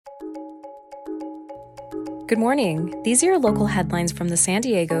Good morning. These are your local headlines from the San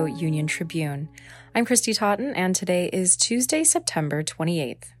Diego Union-Tribune. I'm Christy Totten, and today is Tuesday, September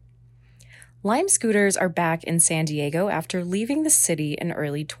 28th. Lime scooters are back in San Diego after leaving the city in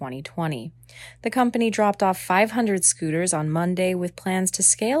early 2020. The company dropped off 500 scooters on Monday with plans to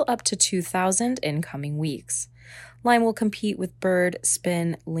scale up to 2,000 in coming weeks. Lime will compete with Bird,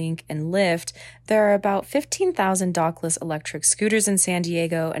 Spin, Link, and Lyft. There are about 15,000 dockless electric scooters in San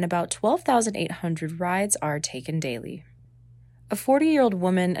Diego, and about 12,800 rides are taken daily. A 40-year-old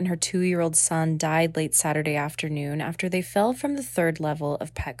woman and her 2-year-old son died late Saturday afternoon after they fell from the third level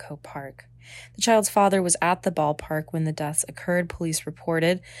of Petco Park. The child's father was at the ballpark when the deaths occurred, police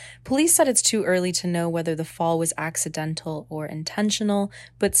reported. Police said it's too early to know whether the fall was accidental or intentional,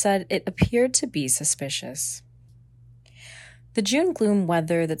 but said it appeared to be suspicious. The June gloom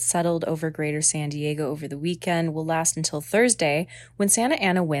weather that settled over greater San Diego over the weekend will last until Thursday, when Santa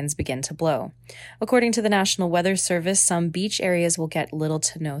Ana winds begin to blow. According to the National Weather Service, some beach areas will get little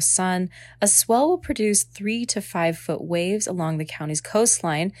to no sun. A swell will produce 3 to 5 foot waves along the county's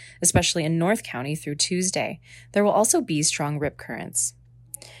coastline, especially in North County, through Tuesday. There will also be strong rip currents.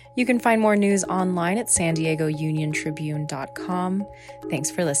 You can find more news online at SanDiegoUnionTribune.com.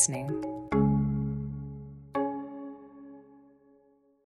 Thanks for listening.